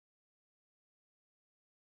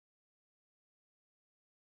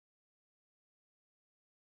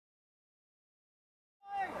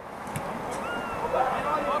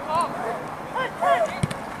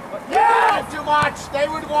watch. Stay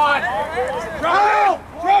with watch. Drop in.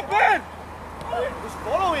 Drop in. Who's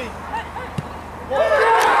following?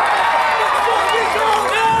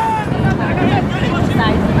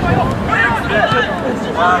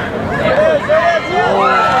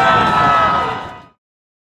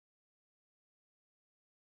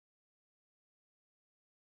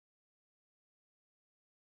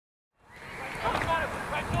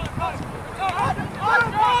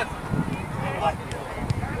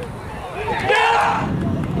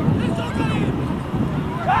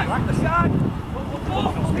 Block the shot.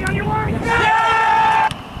 Stay on your line. Yeah!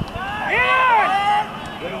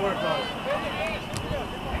 Yeah! Good work, Tony.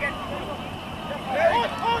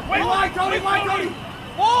 Wait, Tony, Tony.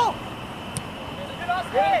 Ball!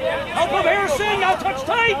 Help him, Harrison. Now touch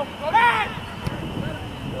tight.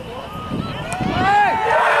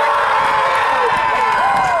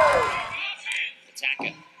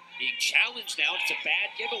 Attacker being challenged now. It's a bad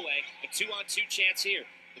giveaway. A 2-on-2 chance here.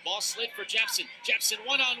 The ball slid for Jepson. Jepson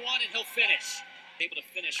 1-on-1, and he'll finish. Able to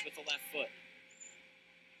finish with the left foot.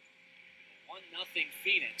 1-0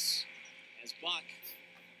 Phoenix as Buck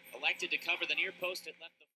elected to cover the near post at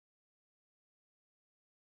left.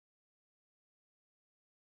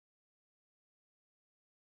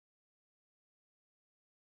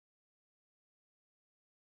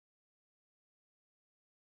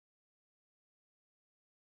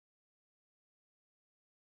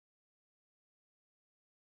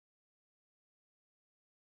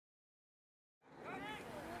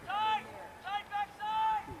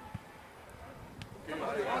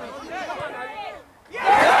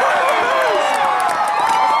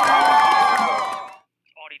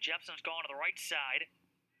 Audi Jepson's going to the right side.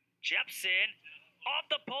 Jepson off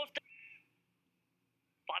the post.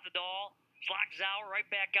 Fought the doll. Zlakzauer right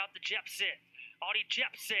back out to Jepson. Audi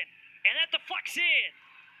Jepson. And that deflects in.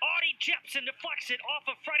 Audi Jepson deflects it off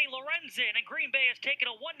of Freddie Lorenzen. And Green Bay has taken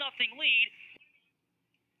a 1-0 lead.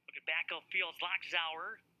 Look at back of field.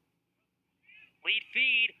 Zlakzauer. Lead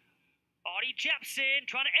feed. Audi Jepson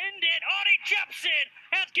trying to end it. Audi Jepson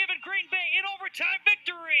has given Green Bay an overtime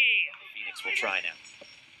victory. Phoenix will try now.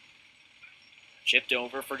 Chipped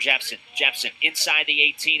over for Jepson. Jepson inside the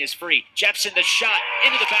 18 is free. Jepson the shot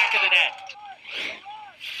into the back of the net.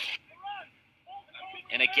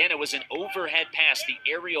 And again, it was an overhead pass. The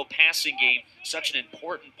aerial passing game, such an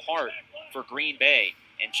important part for Green Bay.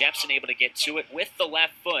 And Jepson able to get to it with the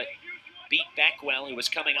left foot. Beat Beckwell, who was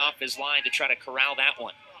coming off his line to try to corral that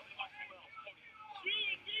one.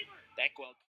 Beckwell.